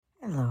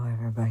Hello,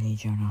 everybody.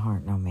 Jonah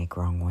Hart, no make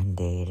wrong one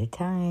day at a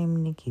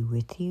time. Nikki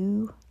with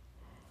you.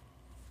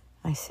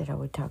 I said I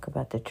would talk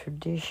about the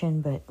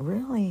tradition, but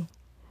really,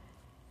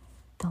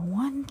 the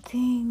one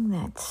thing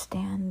that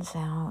stands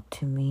out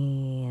to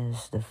me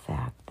is the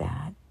fact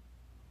that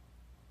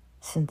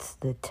since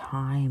the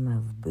time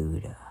of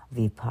Buddha,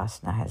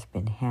 Vipassana has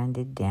been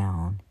handed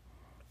down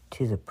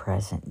to the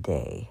present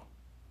day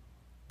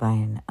by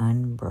an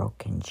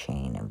unbroken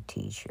chain of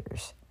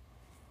teachers.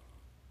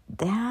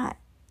 That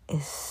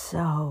is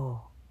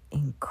so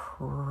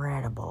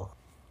incredible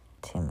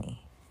to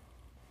me.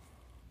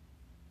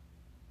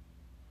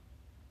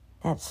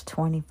 That's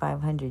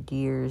 2,500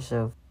 years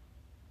of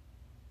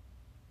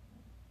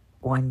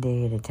one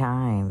day at a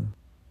time.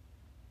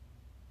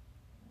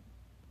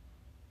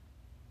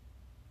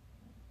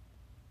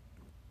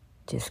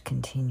 Just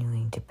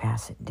continuing to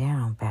pass it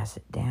down.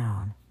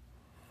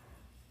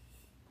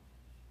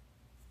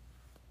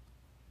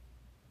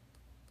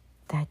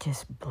 That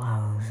just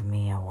blows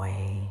me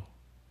away.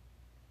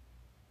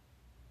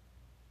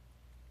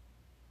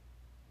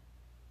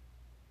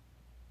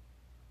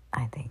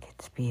 I think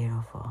it's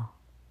beautiful.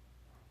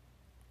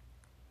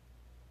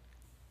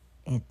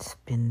 It's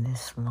been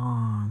this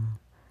long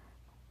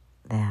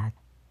that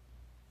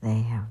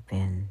they have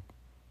been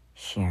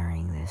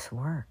sharing this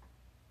work.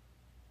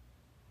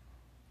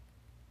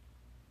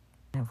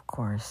 Of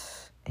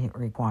course, it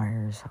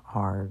requires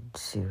hard,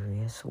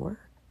 serious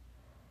work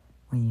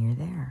when you're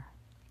there.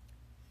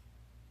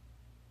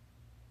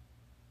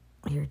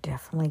 You're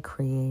definitely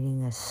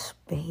creating a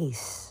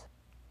space,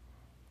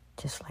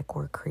 just like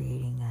we're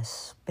creating a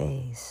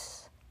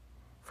space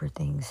for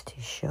things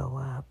to show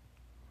up.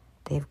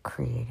 They've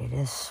created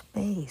a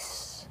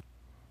space.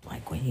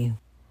 Like when you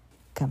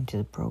come to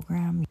the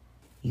program,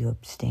 you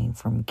abstain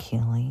from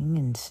killing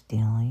and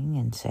stealing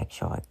and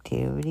sexual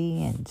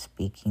activity and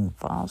speaking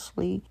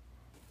falsely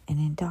and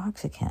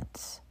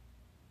intoxicants.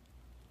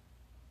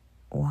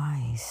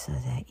 Why? So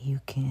that you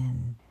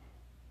can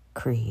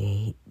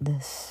create the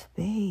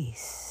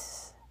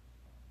space.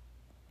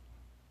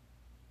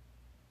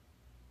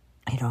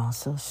 It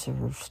also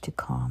serves to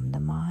calm the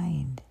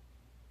mind.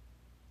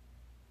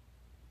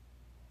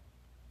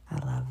 I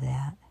love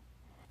that.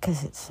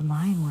 Because it's the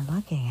mind we're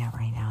looking at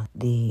right now,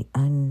 the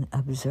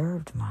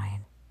unobserved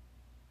mind.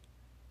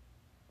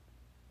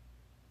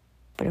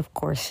 But of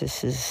course,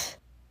 this is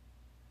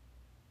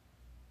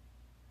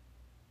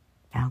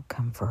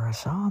outcome for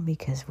us all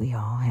because we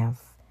all have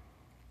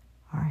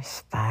our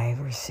 5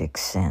 or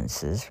 6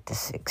 senses, the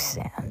 6th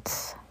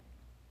sense,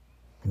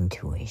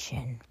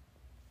 intuition.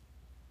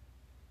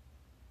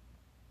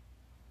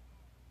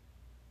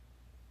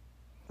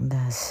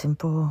 The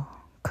simple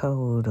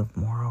code of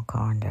moral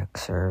conduct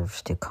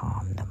serves to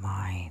calm the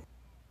mind,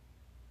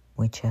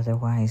 which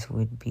otherwise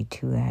would be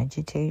too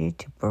agitated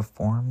to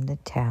perform the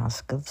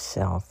task of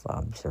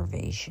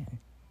self-observation.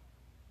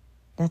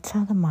 That's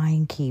how the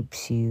mind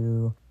keeps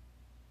you,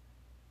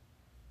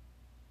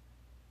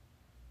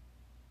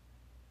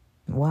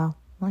 well,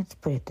 let's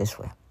put it this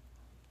way.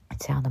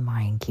 It's how the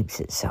mind keeps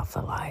itself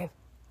alive.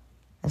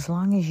 As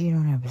long as you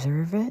don't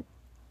observe it,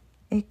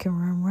 it can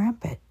run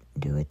rampant,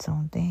 do its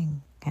own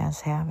thing,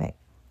 has havoc.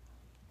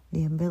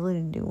 The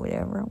ability to do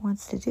whatever it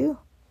wants to do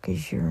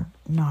because you're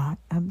not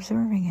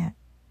observing it.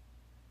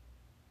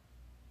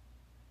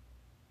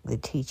 The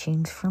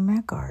teachings from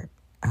Eckhart,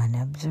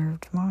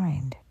 unobserved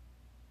mind.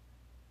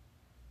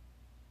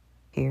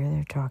 Here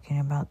they're talking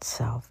about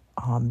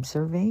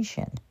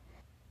self-observation.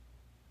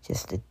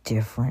 Just a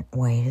different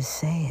way to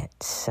say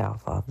it,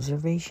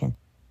 self-observation.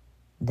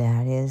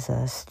 That is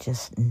us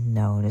just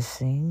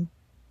noticing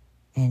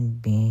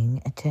and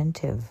being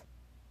attentive.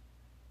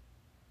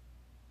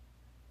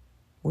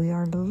 We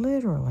are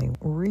literally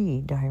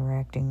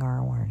redirecting our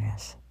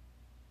awareness.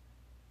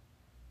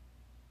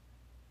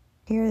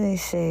 Here they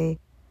say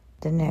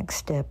the next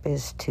step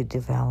is to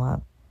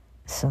develop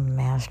some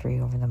mastery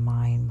over the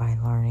mind by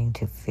learning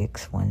to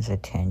fix one's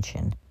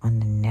attention on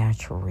the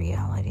natural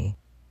reality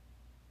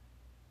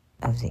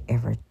of the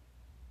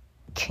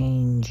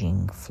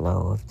ever-changing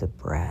flow of the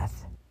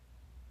breath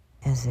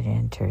as it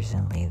enters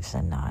and leaves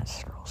the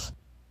nostrils.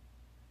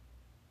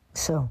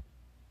 So,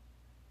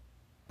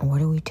 what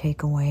do we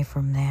take away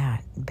from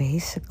that?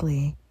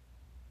 Basically,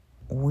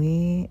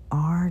 we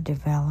are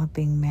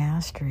developing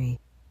mastery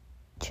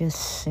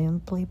just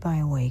simply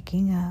by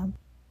waking up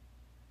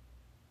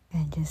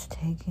and just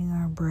taking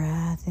our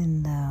breath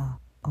in the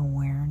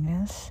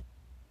awareness,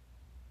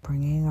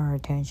 bringing our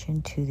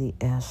attention to the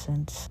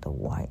essence, the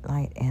white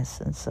light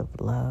essence of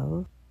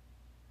love,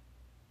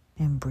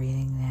 and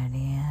breathing that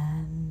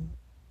in.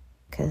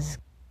 Because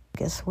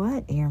guess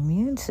what? Your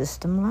immune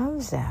system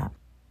loves that.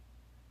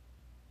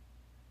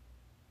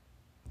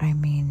 I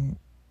mean,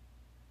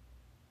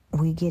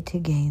 we get to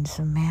gain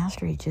some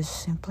mastery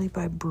just simply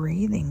by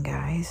breathing,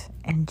 guys,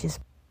 and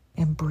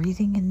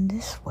breathing in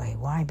this way.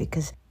 Why?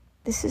 Because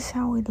this is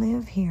how we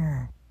live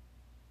here.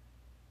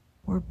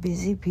 We're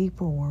busy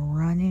people. We're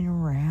running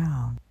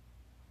around.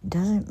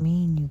 Doesn't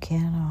mean you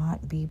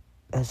cannot be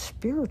a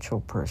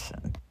spiritual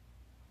person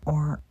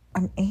or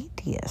an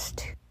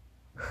atheist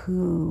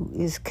who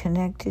is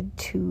connected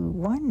to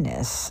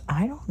oneness.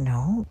 I don't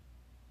know.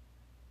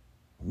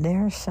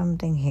 There's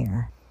something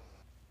here.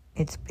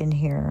 It's been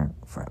here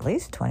for at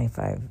least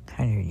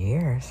 2,500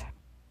 years.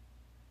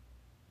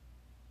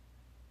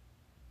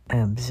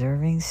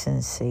 Observing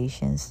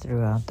sensations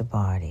throughout the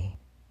body.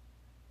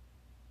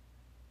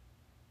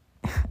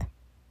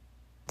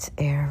 It's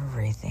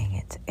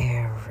everything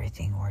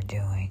we're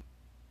doing.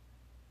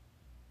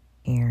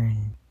 Here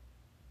in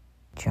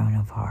Joan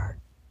of Heart,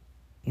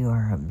 you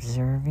are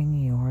observing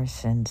your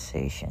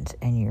sensations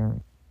and you're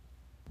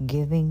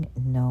giving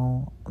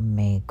no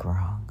make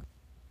wrong.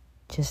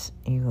 Just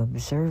you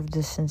observe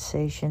the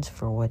sensations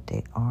for what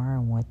they are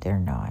and what they're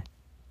not,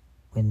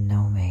 with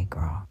no make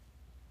wrong.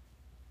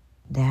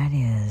 That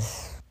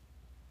is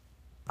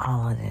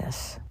all of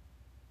this.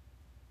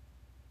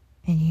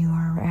 And you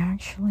are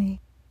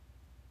actually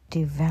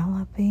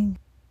developing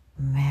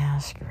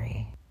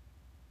mastery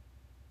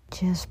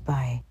just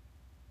by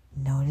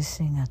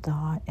noticing a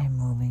thought and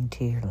moving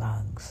to your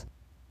lungs.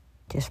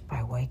 Just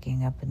by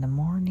waking up in the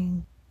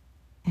morning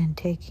and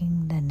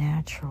taking the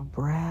natural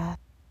breath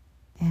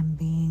and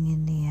being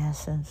in the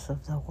essence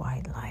of the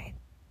white light.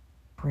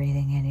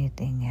 Breathing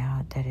anything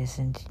out that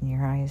isn't in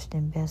your highest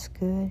and best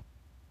good,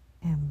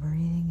 and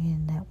breathing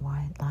in that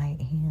white light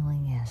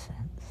healing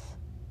essence.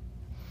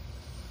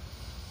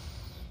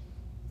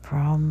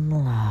 From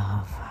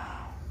love.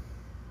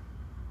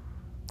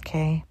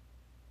 Okay?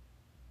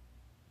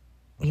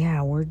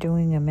 Yeah, we're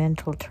doing a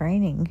mental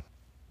training.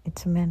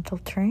 It's a mental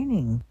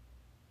training.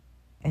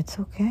 It's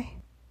okay.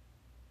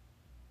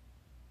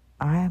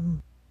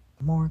 I'm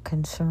more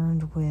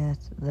concerned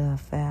with the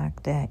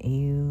fact that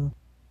you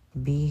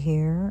be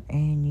here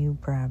and you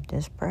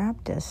practice.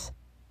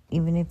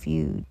 Even if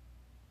you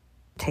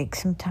take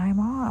some time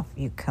off,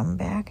 you come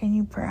back and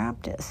you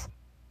practice.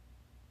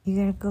 You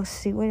gotta go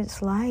see what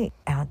it's like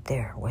out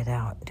there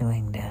without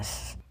doing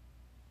this.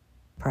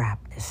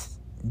 Practice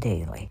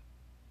daily.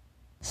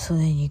 So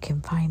then you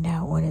can find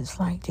out what it's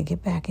like to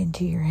get back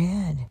into your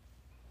head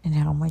and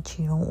how much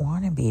you don't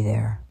want to be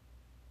there.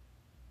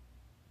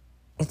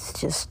 It's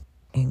just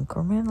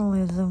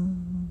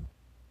incrementalism,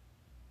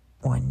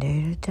 one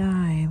day at a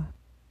time.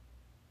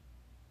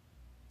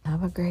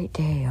 Have a great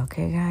day,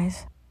 okay,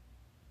 guys?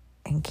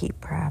 And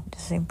keep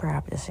practicing,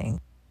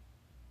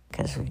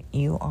 because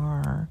you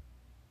are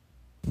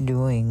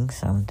doing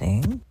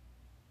something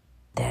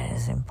that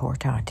is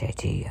importante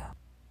to you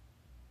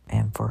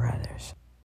and for others.